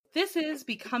This is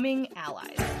Becoming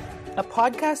Allies, a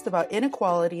podcast about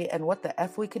inequality and what the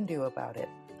F we can do about it.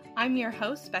 I'm your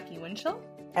host, Becky Winchell.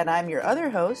 And I'm your other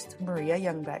host, Maria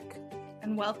Youngbeck.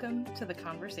 And welcome to the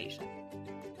conversation.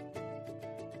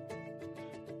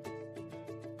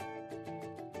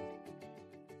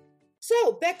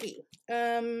 So, Becky,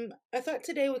 I thought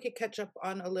today we could catch up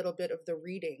on a little bit of the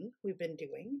reading we've been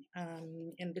doing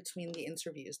in between the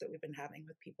interviews that we've been having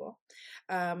with people.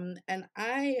 And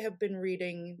I have been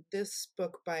reading this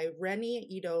book by Rennie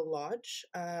Edo-Lodge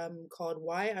called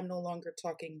Why I'm No Longer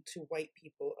Talking to White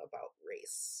People About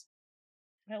Race.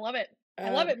 I love it.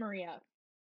 I love it, Maria.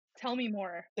 Tell me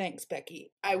more. Thanks,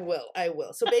 Becky. I will.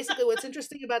 So basically what's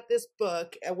interesting about this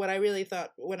book, what I really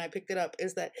thought when I picked it up,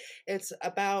 is that it's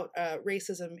about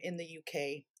racism in the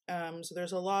UK. So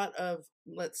there's a lot of,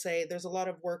 there's a lot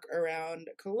of work around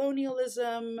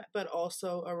colonialism, but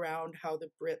also around how the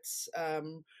Brits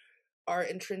are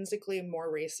intrinsically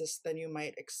more racist than you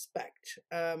might expect.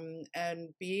 And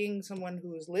being someone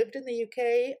who's lived in the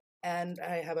UK, and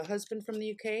I have a husband from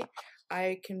the UK,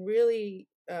 I can really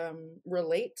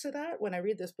relate to that. When I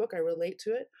read this book, I relate to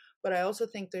it, but I also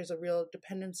think there's a real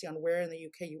dependency on where in the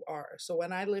UK you are. So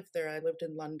when I lived there, I lived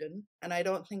in London, and I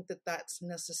don't think that that's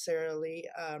necessarily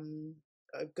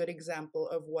a good example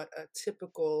of what a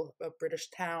typical British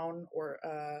town or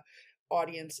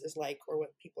audience is like, or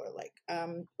what people are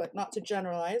like. But not to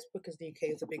generalize, because the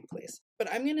UK is a big place. But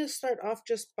I'm going to start off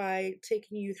just by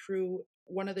taking you through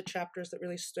one of the chapters that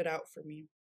really stood out for me.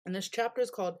 And this chapter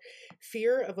is called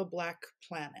Fear of a Black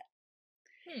Planet.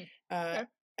 Okay.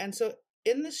 And so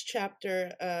in this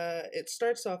chapter, it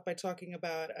starts off by talking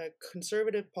about a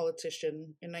conservative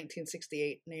politician in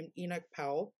 1968 named Enoch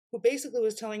Powell, who basically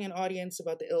was telling an audience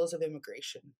about the ills of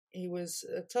immigration. He was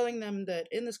telling them that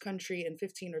in this country, in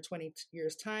 15 or 20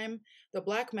 years' time, the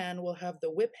black man will have the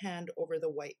whip hand over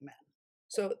the white man.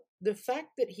 So the fact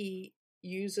that he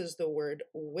uses the word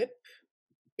whip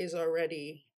is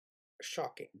already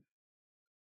shocking.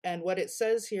 And what it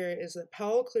says here is that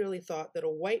Powell clearly thought that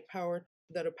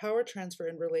a power transfer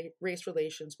in race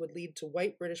relations would lead to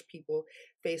white British people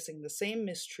facing the same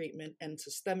mistreatment and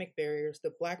systemic barriers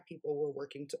that black people were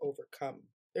working to overcome.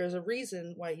 There's a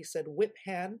reason why he said whip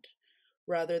hand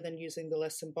rather than using the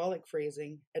less symbolic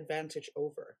phrasing advantage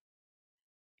over.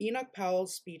 Enoch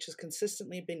Powell's speech has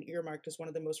consistently been earmarked as one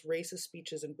of the most racist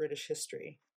speeches in British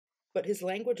history. But his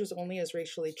language was only as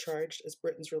racially charged as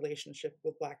Britain's relationship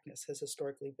with blackness has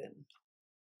historically been.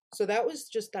 So that was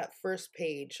just that first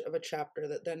page of a chapter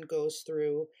that then goes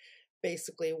through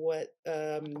basically what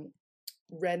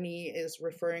Rennie is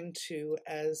referring to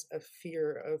as a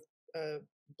fear of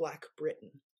Black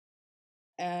Britain.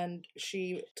 And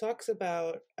she talks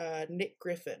about Nick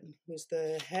Griffin, who's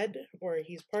the head, or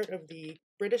he's part of the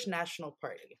British National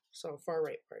Party, so a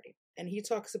far-right party. And he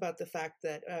talks about the fact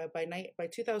that by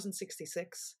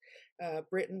 2066,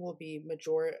 Britain will be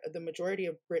the majority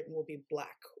of Britain will be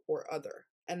black or other.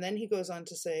 And then he goes on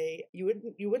to say, you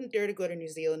wouldn't dare to go to New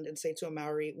Zealand and say to a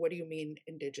Maori, what do you mean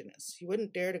indigenous? You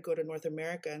wouldn't dare to go to North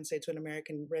America and say to an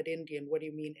American Red Indian, what do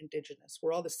you mean indigenous?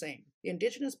 We're all the same. The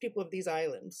indigenous people of these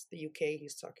islands, the UK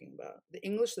he's talking about, the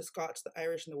English, the Scots, the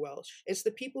Irish, and the Welsh, it's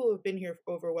the people who have been here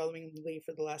overwhelmingly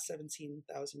for the last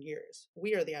 17,000 years.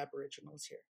 We are the Aboriginals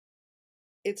here.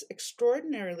 It's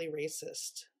extraordinarily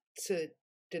racist to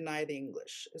deny the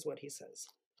English, is what he says.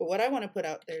 But what I want to put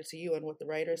out there to you, and what the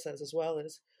writer says as well,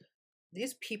 is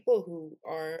these people who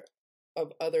are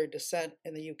of other descent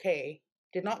in the UK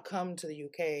did not come to the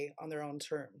UK on their own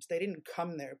terms. They didn't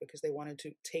come there because they wanted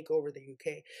to take over the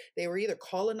UK. They were either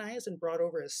colonized and brought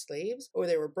over as slaves, or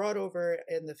they were brought over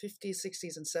in the 50s,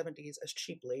 60s, and 70s as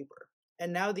cheap labor.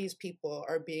 And now these people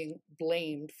are being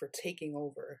blamed for taking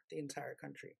over the entire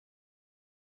country.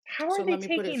 How are they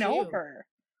taking over?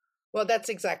 Well, that's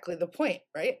exactly the point,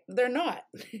 right? They're not.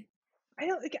 I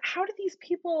don't like, how do these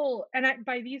people, and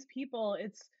by these people,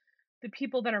 it's the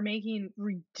people that are making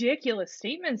ridiculous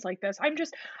statements like this. I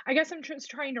guess I'm just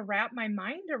trying to wrap my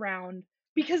mind around,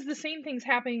 because the same thing's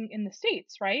happening in the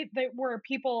States, right? Where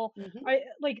people,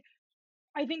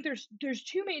 I think there's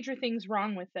two major things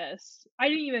wrong with this.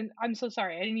 I'm so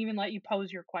sorry. I didn't even let you pose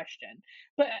your question.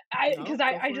 But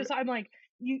I'm like,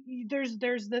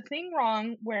 there's the thing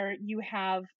wrong where you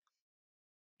have,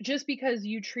 just because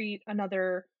you treat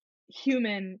another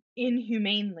human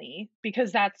inhumanely,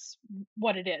 because that's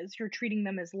what it is, you're treating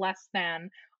them as less than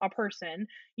a person.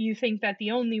 You think that the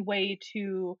only way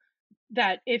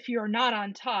that if you're not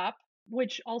on top,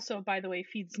 which also, by the way,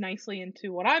 feeds nicely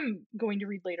into what I'm going to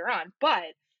read later on,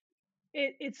 but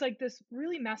it's like this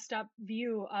really messed up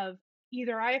view of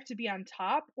either I have to be on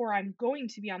top or I'm going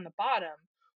to be on the bottom,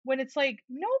 when it's like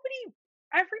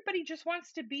everybody just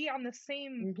wants to be on the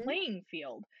same Mm-hmm. playing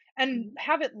field and Mm-hmm.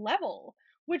 have it level,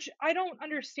 which I don't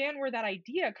understand where that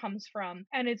idea comes from.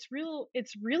 And it's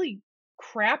really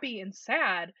crappy and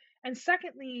sad. And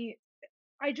secondly,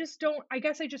 I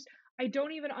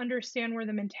don't even understand where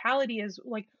the mentality is.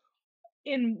 Like,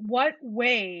 in what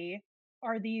way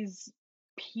are these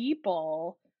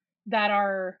people that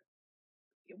are,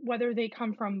 whether they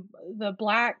come from the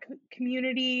Black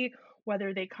community,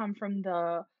 whether they come from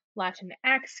the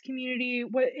Latinx community,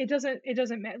 what it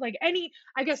doesn't matter. Like, any,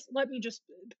 I guess, let me just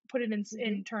put it Mm-hmm.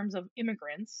 in terms of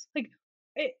immigrants. Like,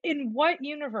 in what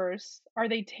universe are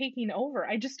they taking over?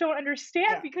 I just don't understand,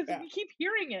 Yeah, because yeah. we keep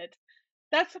hearing it.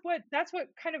 That's what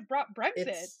kind of brought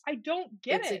Brexit. I don't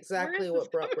get It's it. Where exactly is this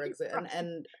what brought coming Brexit, from?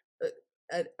 and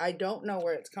I don't know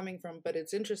where it's coming from, but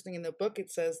it's interesting. In the book, it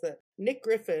says that Nick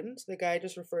Griffin, the guy I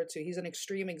just referred to, he's an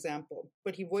extreme example,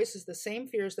 but he voices the same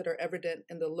fears that are evident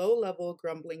in the low-level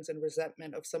grumblings and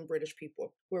resentment of some British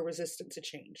people who are resistant to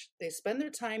change. They spend their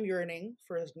time yearning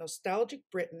for a nostalgic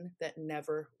Britain that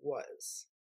never was.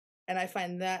 And I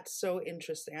find that so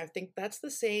interesting. I think that's the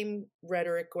same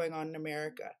rhetoric going on in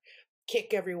America.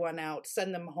 Kick everyone out,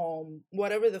 send them home,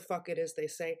 whatever the fuck it is they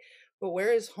say. But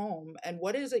where is home, and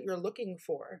what is it you're looking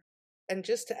for? And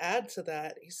just to add to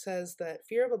that, he says that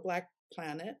Fear of a Black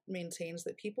Planet maintains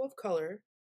that people of color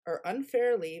are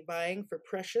unfairly vying for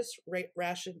precious,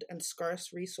 rationed, and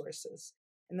scarce resources,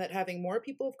 and that having more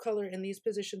people of color in these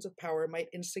positions of power might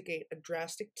instigate a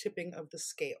drastic tipping of the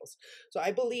scales. So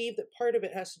I believe that part of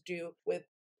it has to do with,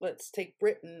 let's take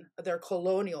Britain, their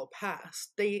colonial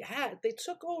past. They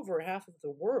took over half of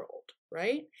the world,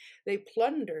 right? They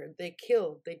plundered, they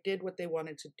killed, they did what they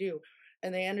wanted to do,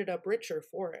 and they ended up richer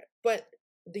for it. But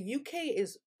the UK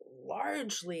is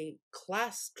largely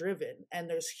class driven, and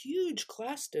there's huge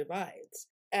class divides.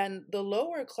 And the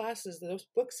lower classes, the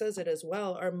book says it as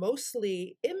well, are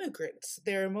mostly immigrants.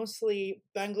 They're mostly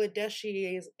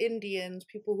Bangladeshis, Indians,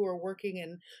 people who are working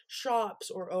in shops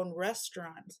or own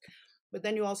restaurants. But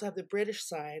then you also have the British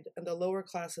side and the lower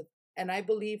class of, and I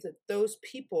believe that those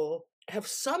people have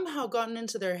somehow gotten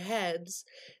into their heads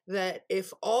that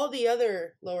if all the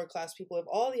other lower class people, if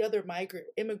all the other migrant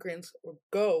immigrants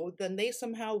go, then they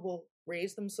somehow will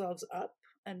raise themselves up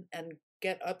and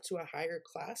get up to a higher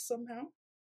class somehow.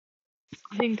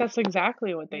 I think that's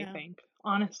exactly what they Yeah. think,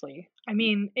 honestly. I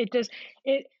mean, it does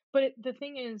it but the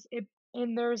thing is, it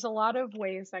and there's a lot of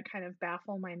ways that kind of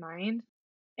baffle my mind.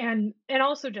 And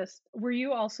also, just, were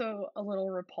you also a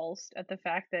little repulsed at the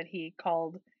fact that he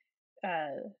called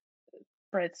uh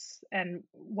Brits and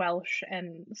Welsh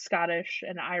and Scottish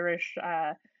and Irish,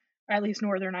 or at least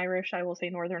Northern Irish, I will say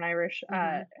Northern Irish,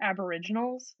 Mm-hmm.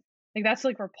 Aboriginals? Like, that's,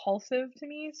 like, repulsive to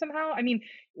me somehow. I mean,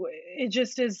 it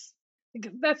just is.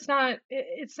 That's not.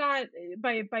 It's not,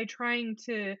 by trying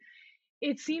to.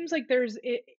 It seems like there's.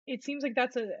 It seems like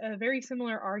that's a very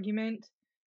similar argument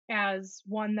as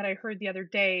one that I heard the other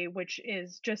day, which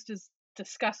is just as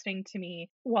disgusting to me.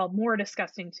 Well, more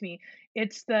disgusting to me.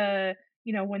 It's the,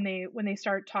 when they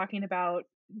start talking about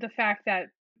the fact that,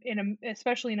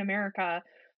 especially in America,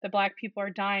 the Black people are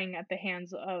dying at the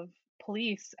hands of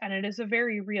police, and it is a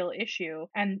very real issue.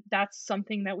 And that's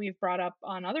something that we've brought up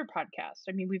on other podcasts.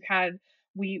 I mean,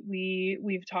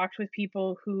 we've talked with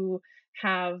people who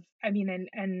have, I mean,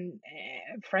 and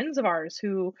friends of ours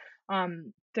who,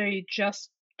 they just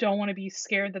don't want to be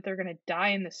scared that they're going to die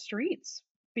in the streets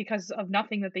because of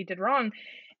nothing that they did wrong.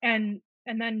 And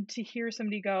then to hear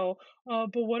somebody go, "Oh,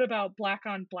 but what about Black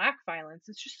on Black violence?"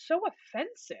 It's just so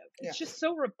offensive. Yeah. It's just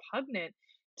so repugnant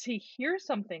to hear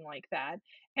something like that.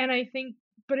 And I think,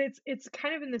 but it's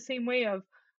kind of in the same way of,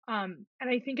 and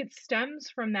I think it stems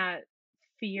from that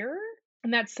fear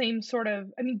and that same sort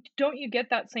of, I mean, don't you get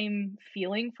that same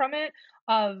feeling from it,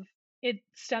 of, it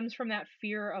stems from that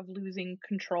fear of losing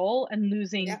control and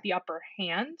losing Yeah. the upper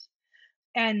hand.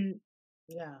 And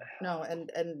Yeah. No, and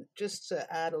just to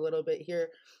add a little bit here,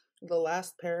 the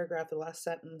last paragraph, the last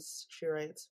sentence, she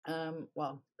writes,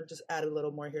 well, I'll just add a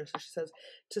little more here. So she says,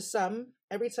 to some,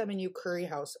 every time a new curry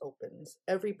house opens,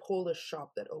 every Polish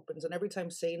shop that opens, and every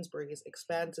time Sainsbury's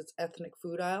expands its ethnic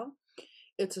food aisle,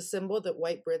 it's a symbol that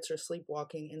white Brits are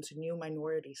sleepwalking into new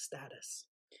minority status.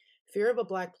 Fear of a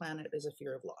Black Planet is a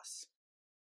fear of loss.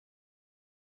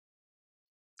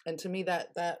 And to me,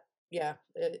 that yeah,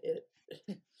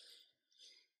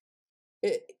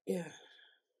 yeah.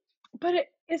 but it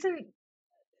isn't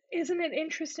it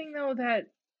interesting though that,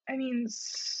 I mean,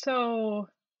 so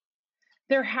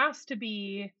there has to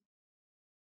be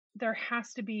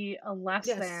a less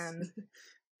Yes. than,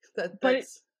 but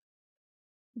That's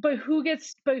but who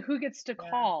gets to yeah.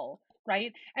 call,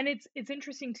 right? And it's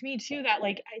interesting to me too that,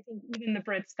 like, I think even the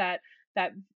Brits that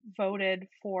that voted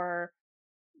for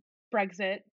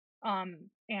Brexit,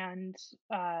 and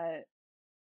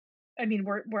I mean,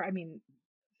 I mean,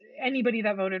 anybody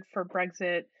that voted for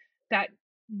Brexit that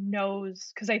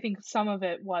knows, because I think some of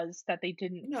it was that they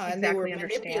didn't No, and they were exactly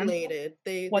understand manipulated.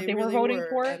 They what they they were really voting were,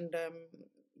 for. and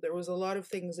there was a lot of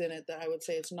things in it that I would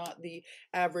say it's not the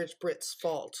average Brit's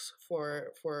fault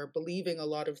for believing a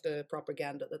lot of the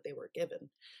propaganda that they were given.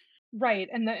 Right,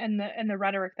 and the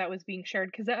rhetoric that was being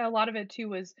shared, because a lot of it too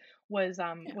Yeah. was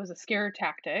a scare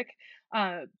tactic.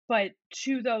 But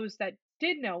to those that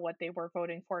did know what they were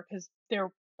voting for, because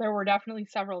there were definitely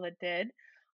several that did.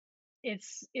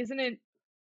 Isn't it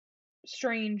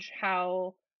strange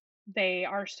how they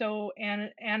are so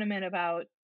animate about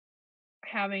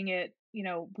having it,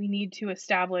 we need to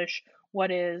establish what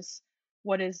is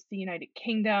the United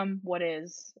Kingdom, what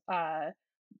is our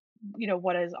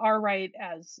right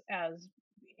as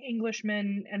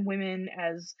Englishmen and women,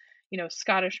 as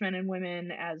Scottish men and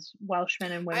women, as Welsh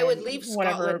men and I would women, leave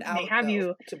whatever Scotland may out have though,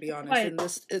 you. to be honest,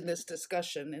 But in this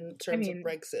discussion in I terms of mean,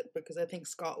 Brexit, because I think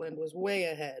Scotland was way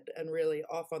ahead and really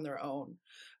off on their own.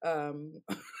 Um,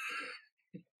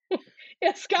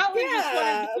 yeah, Scotland just wanted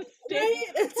yeah, to stay. right.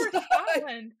 It's Poor not.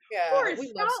 Scotland. Yeah, Poor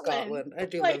we love Scotland. Scotland. I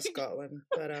do love Like, Scotland,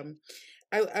 but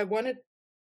I wanted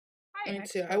I me to. I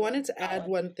extra love wanted to add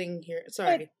Scotland. one thing here. But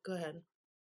Sorry, go ahead.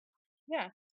 yeah.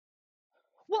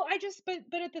 Well, I just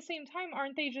but at the same time,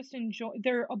 aren't they just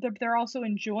they're also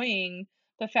enjoying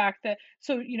the fact that,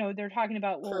 so they're talking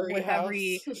about, well, Curry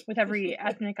House. with every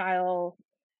ethnic isle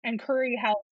and curry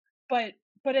house, but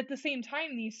at the same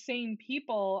time, these same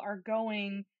people are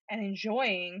going and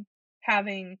enjoying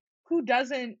having, who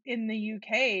doesn't in the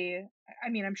UK? I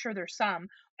mean, I'm sure there's some,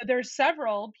 but there's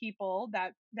several people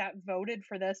that voted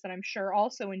for this that I'm sure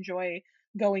also enjoy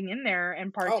going in there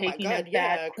and Oh my partaking God, of that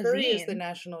yeah, curry is the cuisine.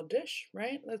 national dish,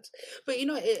 right? But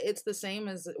it's the same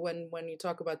as when you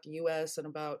talk about the U.S. and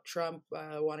about Trump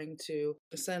wanting to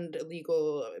send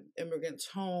illegal immigrants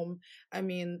home. I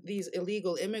mean, these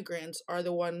illegal immigrants are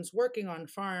the ones working on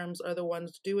farms, are the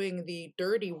ones doing the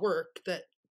dirty work that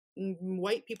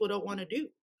white people don't want to do.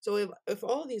 So if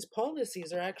all these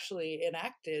policies are actually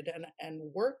enacted and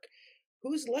work,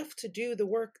 who's left to do the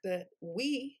work that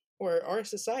we or our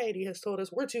society has told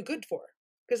us we're too good for?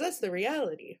 Because that's the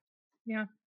reality. Yeah.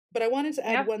 But I wanted to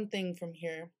add Yeah. one thing from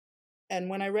here. And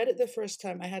when I read it the first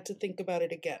time, I had to think about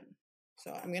it again.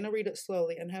 So I'm going to read it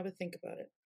slowly and have a think about it.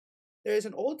 There is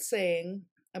an old saying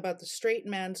about the straight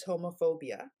man's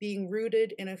homophobia being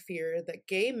rooted in a fear that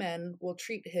gay men will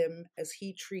treat him as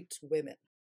he treats women.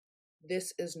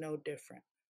 This is no different.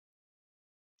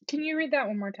 Can you read that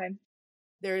one more time?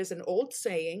 There is an old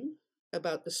saying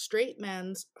about the straight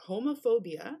man's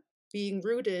homophobia being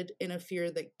rooted in a fear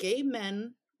that gay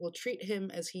men will treat him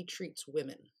as he treats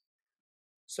women.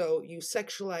 So you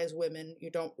sexualize women, you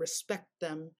don't respect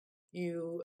them,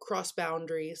 you cross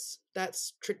boundaries.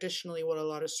 That's traditionally what a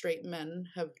lot of straight men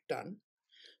have done.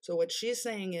 So what she's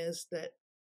saying is that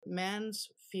man's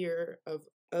fear of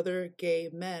other gay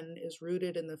men is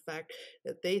rooted in the fact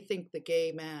that they think the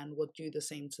gay man will do the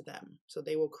same to them. So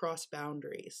they will cross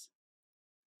boundaries.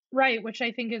 Right, which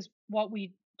I think is what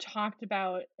we talked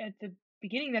about at the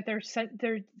beginning, that there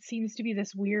seems to be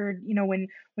this weird,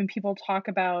 when people talk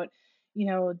about,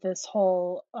 this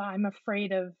whole, I'm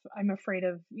afraid of,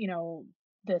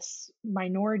 this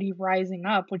minority rising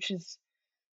up, which is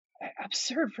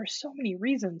absurd for so many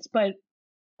reasons, but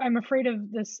I'm afraid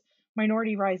of this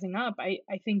minority rising up. I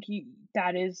think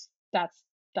that is that's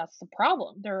the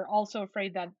problem. They're also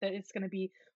afraid that it's going to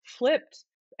be flipped.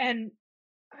 And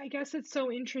I guess it's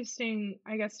so interesting,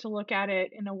 I guess, to look at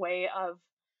it in a way of,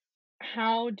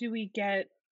 how do we get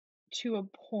to a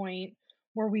point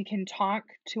where we can talk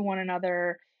to one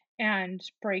another and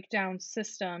break down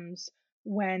systems,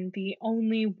 when the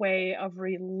only way of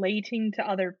relating to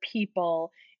other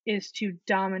people is to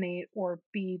dominate or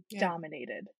be Yeah.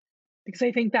 dominated? Because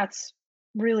I think that's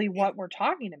really Yeah. what we're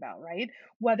talking about, right?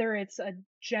 Whether it's a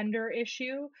gender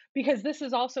issue, because this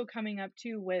is also coming up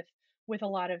too with a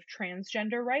lot of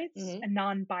transgender rights Mm-hmm. and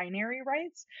non-binary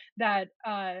rights, that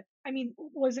I mean,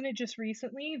 wasn't it just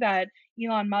recently that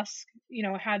Elon Musk,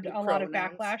 had The a lot of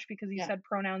pronouns. backlash because he Yeah. said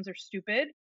pronouns are stupid?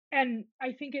 And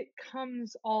I think it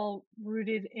comes all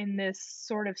rooted in this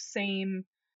sort of same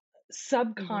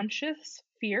subconscious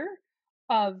fear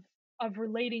of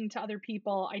relating to other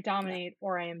people. I Yeah. dominate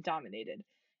or I am dominated.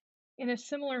 In a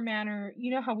similar manner,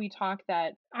 how we talk,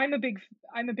 that I'm a big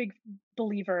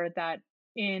believer that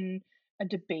in a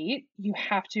debate you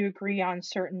have to agree on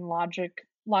certain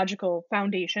logical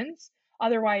foundations.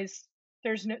 Otherwise,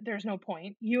 there's no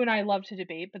point. You and I love to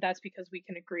debate, but that's because we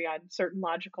can agree on certain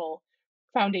logical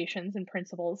foundations and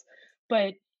principles,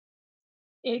 but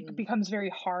it Mm, becomes very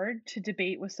hard to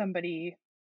debate with somebody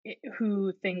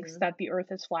who thinks mhm, that the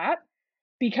earth is flat,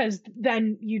 because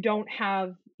then you don't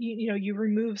have, you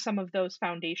remove some of those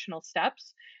foundational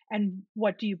steps, and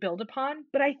what do you build upon?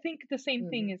 But I think the same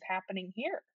thing mhm, is happening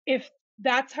here. If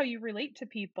that's how you relate to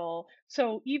people,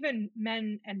 so even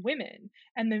men and women,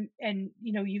 and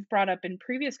you've brought up in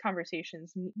previous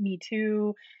conversations, Me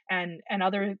Too, and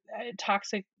other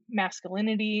toxic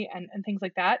masculinity, and things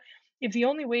like that. If the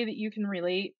only way that you can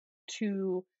relate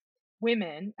to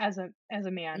women as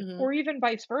a man, mhm, or even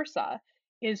vice versa,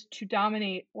 is to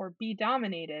dominate or be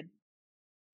dominated,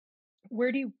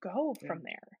 where do you go yeah, from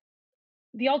there?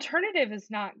 The alternative is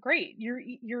not great.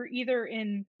 You're either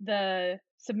in the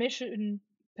submission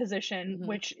position, mhm.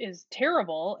 which is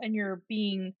terrible, and you're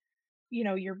being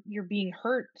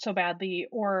hurt so badly,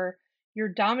 or you're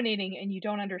dominating and you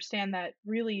don't understand that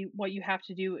really what you have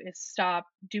to do is stop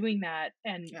doing that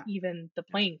and Yeah, even the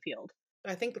yeah. playing field.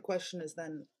 I think the question is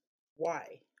then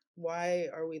why? Why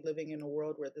are we living in a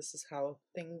world where this is how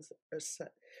things are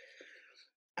set?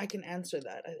 I can answer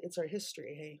that. It's our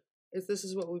history, hey. This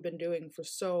is what we've been doing for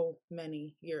so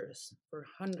many years, for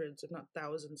hundreds, if not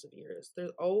thousands of years.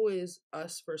 There's always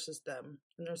us versus them,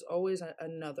 and there's always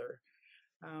another.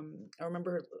 I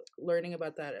remember learning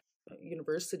about that at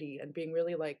university and being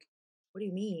really like, what do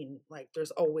you mean? Like,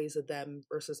 there's always a them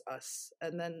versus us.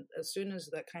 And then as soon as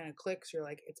that kind of clicks, you're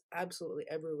like, it's absolutely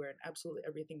everywhere and absolutely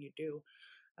everything you do.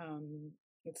 Um,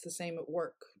 it's the same at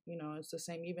work, it's the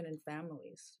same even in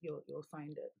families. You'll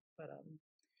find it. But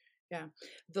yeah.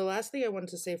 The last thing I wanted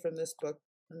to say from this book,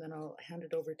 and then I'll hand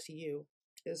it over to you,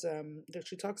 is that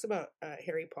she talks about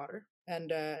Harry Potter,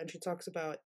 and she talks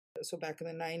about, so back in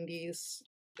the 90s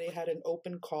they had an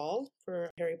open call for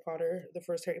Harry Potter, the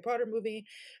first Harry Potter movie,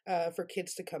 for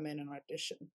kids to come in and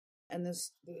audition. And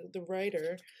the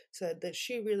writer said that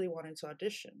she really wanted to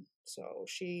audition, so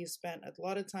she spent a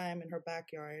lot of time in her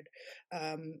backyard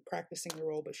practicing the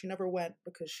role, but she never went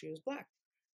because she was black,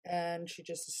 and she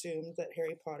just assumed that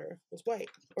Harry Potter was white,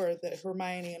 or that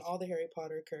Hermione and all the Harry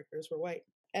Potter characters were white.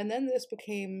 And then this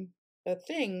became a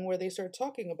thing where they started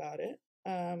talking about it,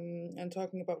 and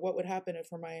talking about what would happen if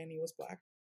Hermione was black.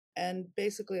 And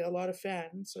basically, a lot of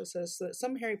fans, so it says that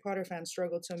some Harry Potter fans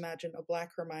struggled to imagine a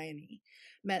black Hermione,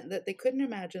 meant that they couldn't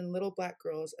imagine little black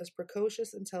girls as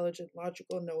precocious, intelligent,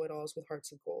 logical know it alls with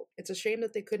hearts of gold. It's a shame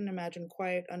that they couldn't imagine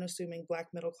quiet, unassuming black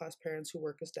middle class parents who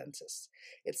work as dentists.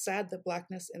 It's sad that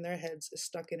blackness in their heads is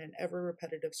stuck in an ever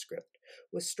repetitive script,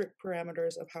 with strict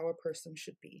parameters of how a person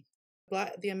should be.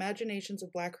 The imaginations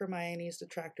of Black Hermione's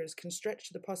detractors can stretch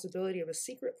to the possibility of a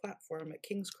secret platform at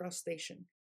King's Cross Station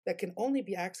that can only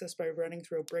be accessed by running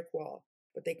through a brick wall,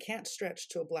 but they can't stretch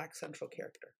to a black central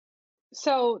character.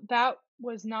 So that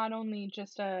was not only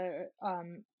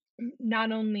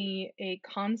a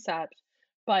concept,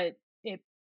 but it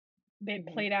it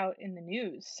Mm-hmm. played out in the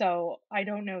news. So I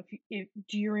don't know if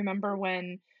do you remember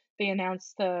when they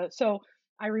announced so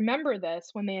I remember this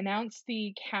when they announced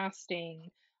the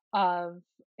casting of,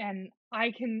 and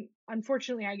I can,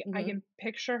 unfortunately, I Mm-hmm. can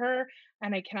picture her,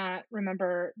 and I cannot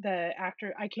remember the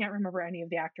actor. I can't remember any of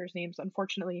the actors' names,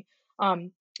 unfortunately.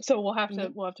 Um so Mm-hmm. we'll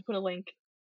have to put a link.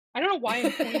 I don't know why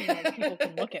I'm pointing like people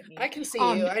can look at I me. can see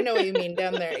you. I know what you mean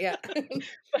down there. Yeah.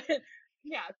 But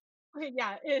yeah,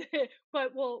 yeah.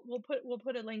 But we'll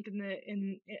put a link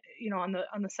on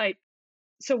the site.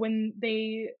 So when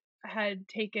they had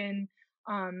taken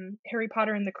Harry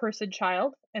Potter and the Cursed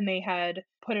Child, and they had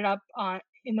put it up on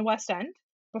in the West End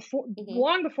before, Mm-hmm.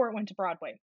 long before it went to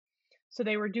Broadway. So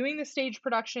they were doing the stage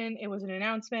production. It was an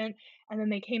announcement, and then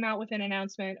they came out with an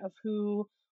announcement of who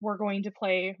were going to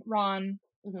play Ron,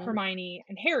 Mm-hmm. Hermione,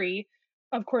 and Harry.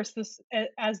 Of course, this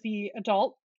as the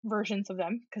adult versions of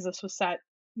them, because this was set,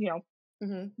 you know,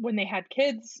 Mm-hmm. when they had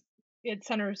kids. It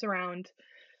centers around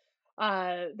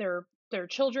their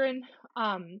children,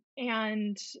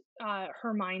 and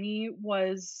Hermione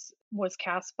was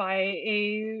cast by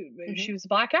Mm-hmm. she was a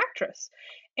black actress,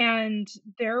 and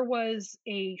there was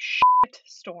a shit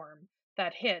storm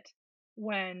that hit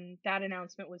when that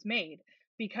announcement was made,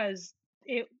 because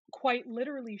it quite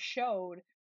literally showed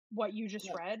what you just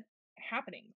Yeah. read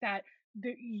happening, that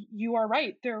you are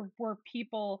right, there were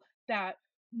people that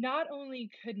not only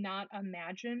could not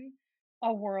imagine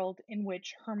a world in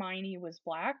which Hermione was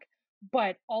black,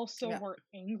 but also Yeah. were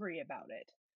angry about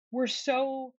it. We're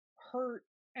so hurt,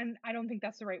 and I don't think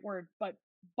that's the right word, but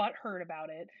hurt about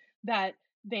it, that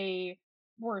they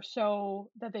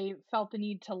that they felt the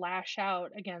need to lash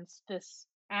out against this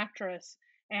actress,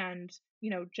 and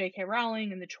J.K.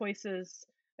 Rowling, and the choices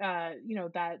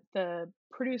that the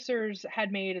producers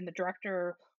had made and the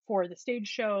director for the stage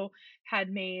show had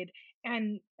made.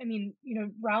 And I mean,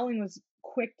 Rowling was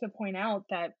quick to point out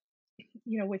that,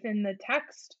 within the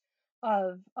text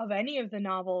of any of the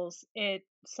novels, it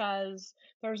says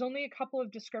there's only a couple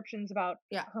of descriptions about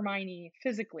Hermione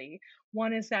physically.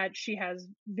 One is that she has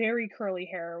very curly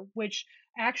hair, which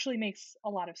actually makes a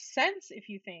lot of sense if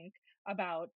you think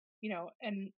about,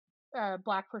 an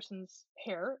Black person's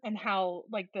hair and how,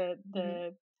 like,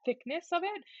 the thickness of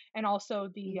it, and also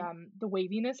the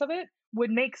waviness of it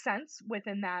would make sense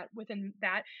within that,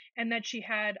 and that she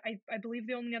had, I believe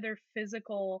the only other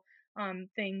physical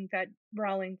thing that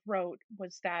Rowling wrote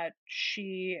was that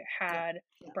she had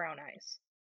brown eyes.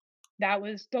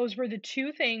 Those were the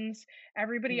two things.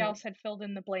 Everybody else had filled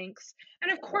in the blanks.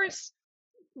 And of course,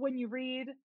 when you read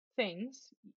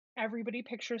things, everybody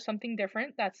pictures something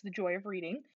different. That's the joy of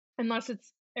reading, unless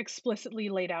it's explicitly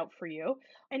laid out for you.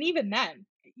 And even then,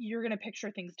 you're going to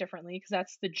picture things differently, because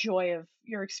that's the joy of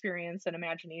your experience and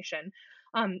imagination.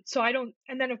 So I don't,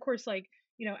 and then of course, like,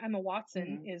 Emma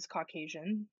Watson is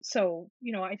Caucasian. So,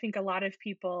 I think a lot of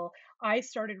people, I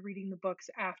started reading the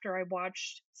books after I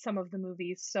watched some of the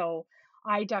movies. So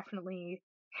I definitely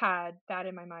had that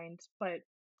in my mind. But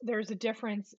there's a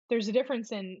difference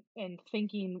in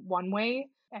thinking one way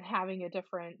and having a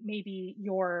different, maybe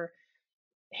your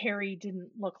Harry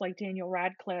didn't look like Daniel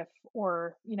Radcliffe,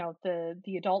 or,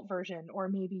 the adult version, or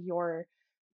maybe your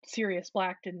Sirius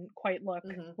Black didn't quite look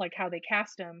like how they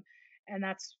cast him. And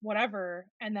that's whatever.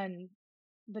 And then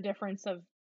the difference of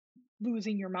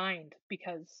losing your mind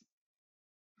because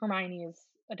Hermione is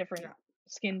a different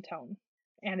skin tone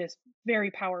and is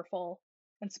very powerful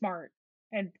and smart.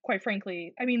 And quite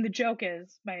frankly, I mean, the joke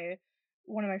is,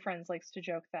 one of my friends likes to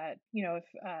joke that, if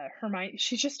Hermione,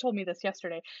 she just told me this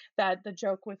yesterday, that the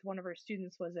joke with one of her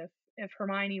students was, if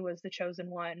Hermione was the chosen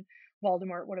one,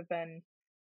 Voldemort would have been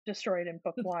destroyed in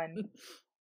book 1.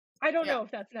 I don't know if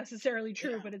that's necessarily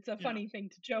true, but it's a funny thing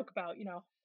to joke about,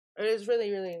 It is really,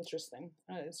 really interesting.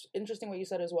 It's interesting what you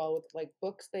said as well with, like,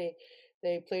 books, they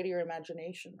play to your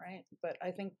imagination, right? But I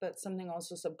think that's something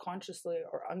also subconsciously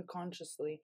or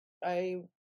unconsciously. I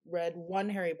read one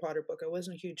Harry Potter book. I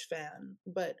wasn't a huge fan,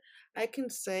 but I can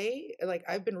say, like,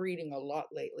 I've been reading a lot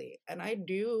lately, and I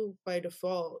do by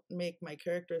default make my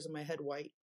characters in my head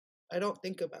white. I don't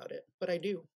think about it, but I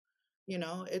do.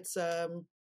 It's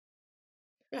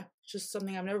it's just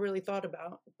something I've never really thought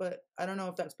about, but I don't know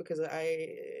if that's because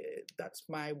that's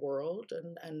my world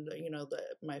and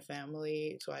my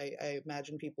family. So I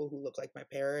imagine people who look like my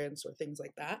parents or things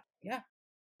like that. Yeah.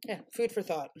 Food for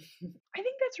thought. I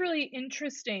think that's really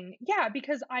interesting. Yeah,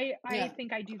 because I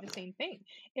think I do the same thing.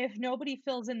 If nobody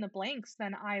fills in the blanks,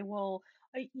 then I will,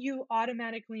 you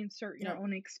automatically insert your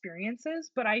own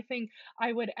experiences. But I think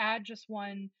I would add just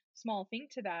one small thing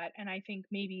to that. And I think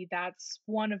maybe that's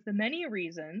one of the many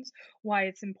reasons why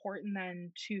it's important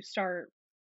then to start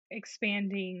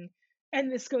expanding.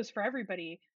 And this goes for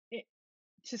everybody,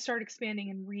 to start expanding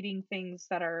and reading things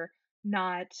that are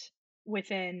not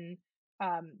within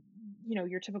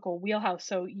your typical wheelhouse.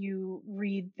 So you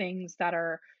read things that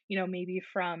are, maybe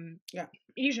from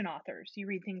Asian authors. You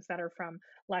read things that are from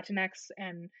Latinx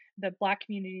and the Black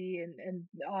community and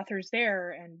the authors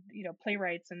there, and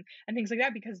playwrights and things like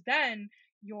that, because then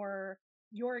your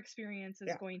experience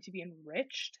is going to be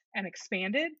enriched and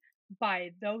expanded by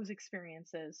those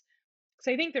experiences.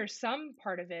 So I think there's some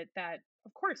part of it that,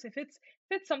 of course, if it's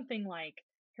something like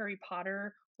Harry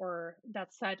Potter, or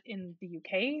that's set in the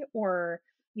UK, or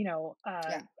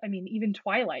I mean, even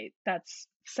Twilight, that's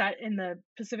set in the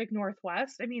Pacific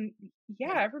Northwest. I mean,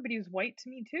 everybody was white to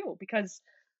me too, because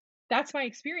that's my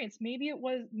experience. Maybe it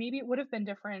would have been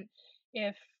different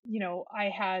if I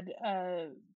had a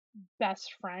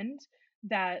best friend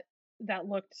that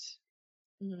looked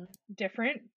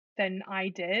different than I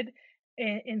did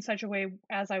in such a way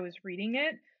as I was reading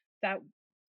it that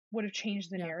would have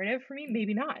changed the narrative for me.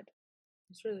 Maybe not.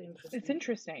 It's really interesting. It's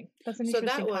interesting. That's an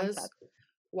interesting concept. Was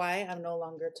why I'm no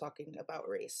longer talking about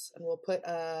race. And we'll put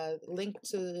a link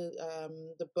to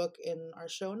the book in our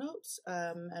show notes,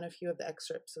 and a few of the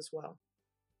excerpts as well.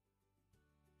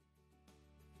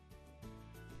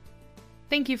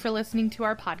 Thank you for listening to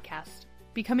our podcast.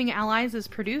 Becoming Allies is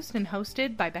produced and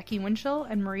hosted by Becky Winchell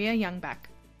and Maria Youngbeck.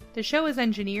 The show is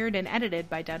engineered and edited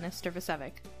by Dennis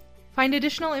Dervisevic. Find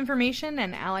additional information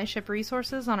and allyship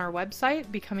resources on our website,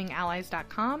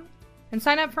 becomingallies.com, and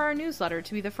sign up for our newsletter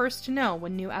to be the first to know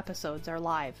when new episodes are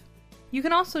live. You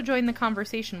can also join the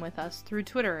conversation with us through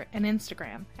Twitter and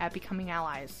Instagram at Becoming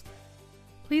Allies.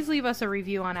 Please leave us a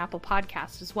review on Apple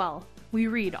Podcasts as well. We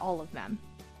read all of them.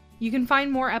 You can find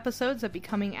more episodes at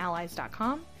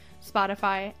becomingallies.com,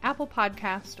 Spotify, Apple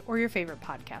Podcast, or your favorite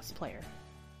podcast player.